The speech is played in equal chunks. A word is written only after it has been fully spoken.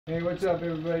Hey, what's up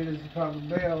everybody? This is Papa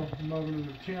Bale. Welcome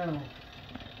to the channel.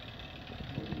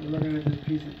 We're looking at this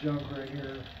piece of junk right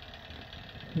here.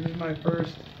 This is my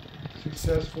first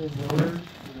successful boarder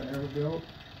that I ever built.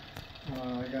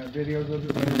 I got videos of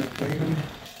it when I played them.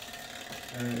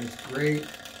 And it's great.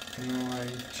 You know, I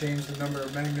changed the number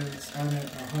of magnets on it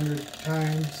 100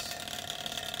 times.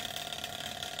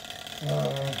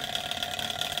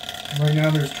 Right now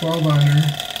there's 12 on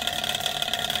there.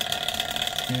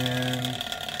 And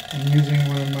I'm using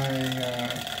one of my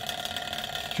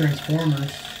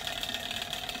transformers,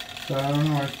 so I don't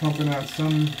know, it's pumping out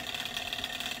some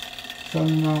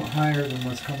amount higher than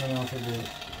what's coming off of the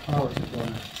power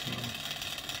supply.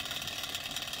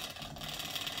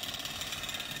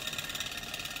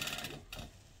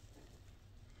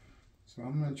 So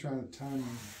I'm going to try to time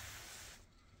them.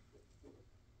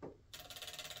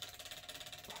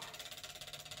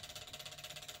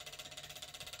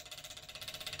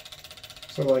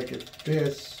 So like if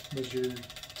this was your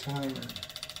timer,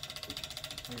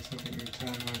 like something your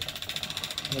timer,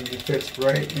 like it fits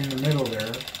right in the middle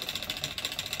there.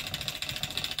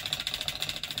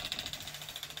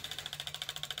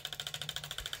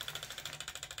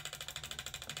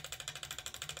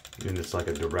 And it's like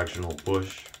a directional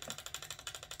push?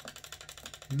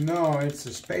 No, it's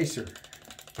a spacer.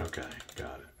 Okay,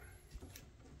 got it.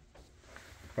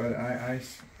 But I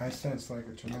sense like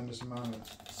a tremendous amount of,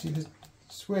 see this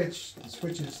switch, the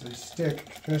switches, they stick,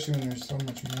 especially when there's so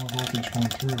much more voltage going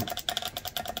through.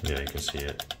 Yeah, you can see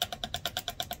it.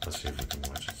 Let's see if we can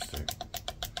watch it stick.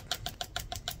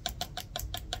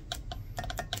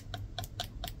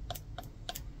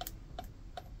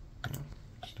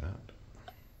 Stopped.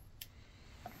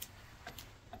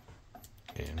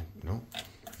 And, nope,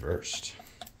 reversed.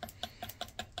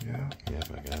 Yeah.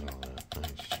 Yep, I got all that.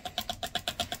 Nice.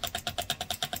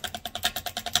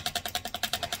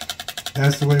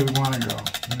 That's the way we want to go.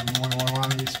 We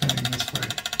want to be spinning this way.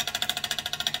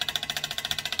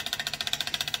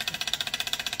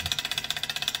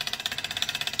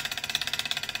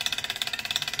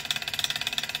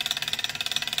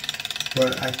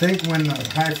 But I think when the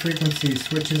high frequency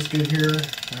switches get here,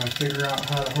 and I figure out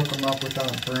how to hook them up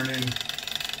without burning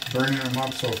them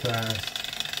up so fast,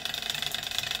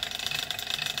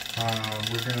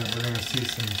 we're gonna see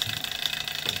some.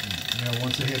 You know,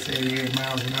 once it hits 88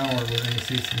 miles an hour, we're going to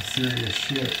see some serious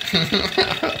shit.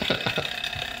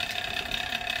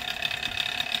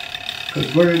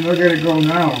 Because look at it go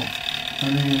now.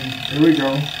 I mean, here we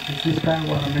go. This is kind of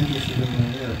what I'm interested in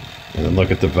right here. And then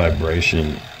look at the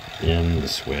vibration in the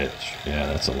switch. Yeah,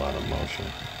 that's a lot of motion.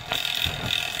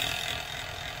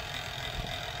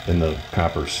 And the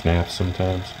copper snaps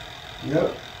sometimes.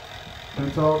 Yep.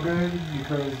 That's all good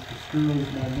because the screw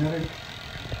is magnetic.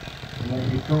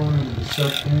 Like you're going into the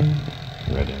suck in.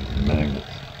 Right into the magnets.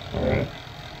 Alright.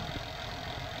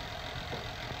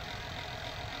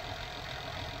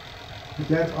 But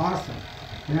that's awesome.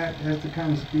 That's the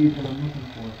kind of speed that I'm looking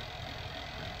for.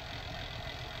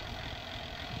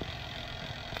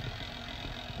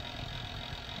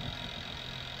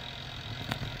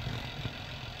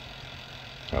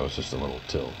 That was just a little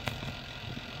tilt.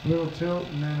 Little tilt,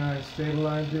 and then I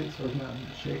stabilized it so it's not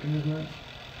shaking as much.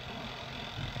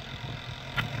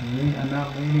 I'm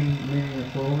not leaning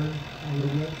it forward a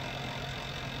little bit.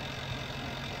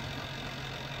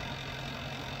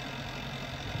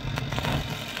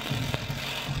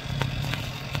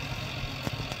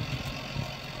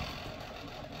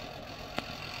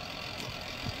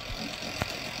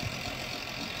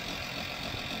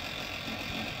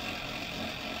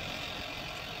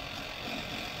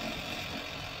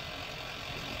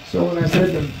 So when I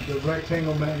said the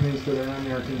rectangle magnets that are on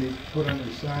there can be put on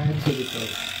their side so that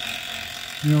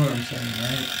you know what I'm saying,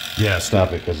 right? Yeah,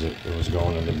 stop it because it was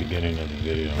going in the beginning of the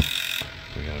video.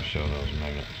 We gotta show those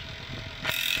magnets.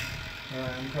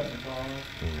 Alright, I'm cutting it all off.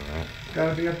 Alright. It's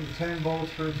gotta be up to 10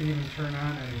 volts for it to even turn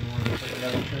on anymore. So I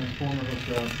got a transformer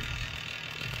hooked up.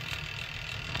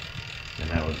 And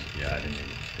that was, yeah, I didn't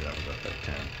even see that was up at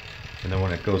 10. And then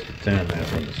when it goes to 10,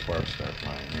 that's when the sparks start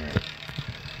flying here.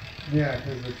 Yeah,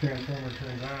 because the transformer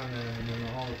turns on and then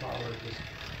all the power just...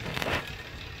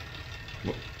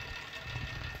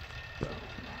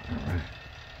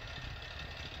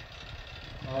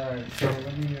 Alright, so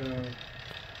let me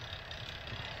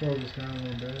slow this down a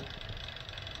little bit.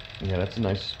 Yeah, that's a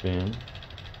nice spin.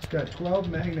 It's got 12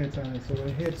 magnets on it, so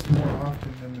it hits more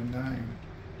often than the 9.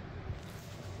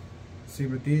 See,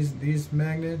 with these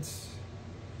magnets,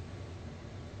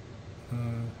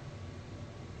 oh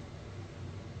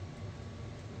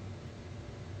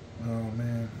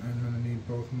man, I'm gonna need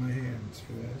both of my hands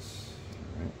for this.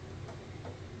 All right.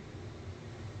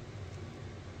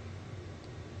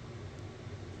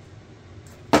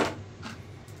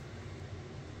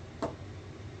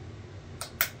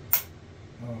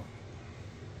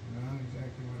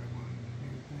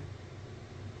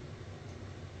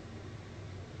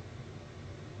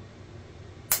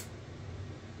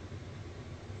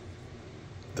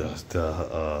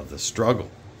 the struggle.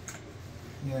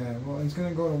 Yeah, well, it's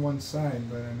gonna go to one side,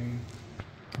 but I mean.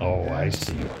 Oh, yeah. I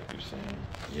see what you're saying.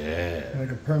 Yeah.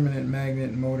 Like a permanent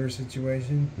magnet motor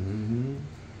situation. Mm-hmm.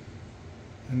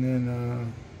 And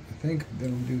then I think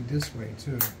they'll do this way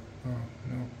too. Oh,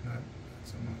 no, not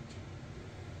so much.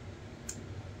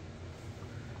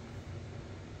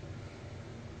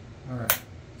 Alright,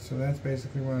 so that's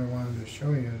basically what I wanted to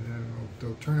show you.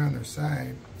 They'll turn on their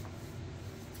side.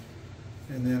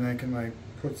 And then I can like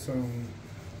put some,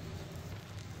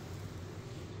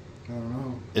 I don't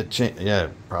know.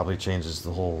 It probably changes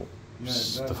the whole Yeah, it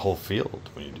the does. whole field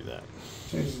when you do that.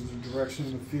 Changes the direction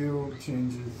of the field,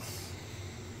 changes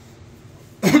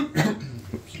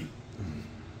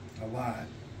a lot.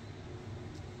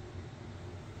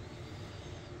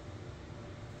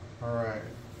 Alright,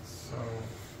 so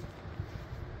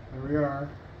there we are.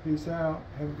 Peace out.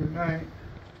 Have a good night.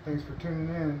 Thanks for tuning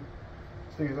in.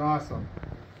 This thing is awesome.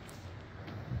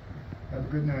 Have a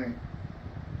good night.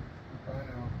 Bye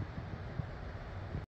now.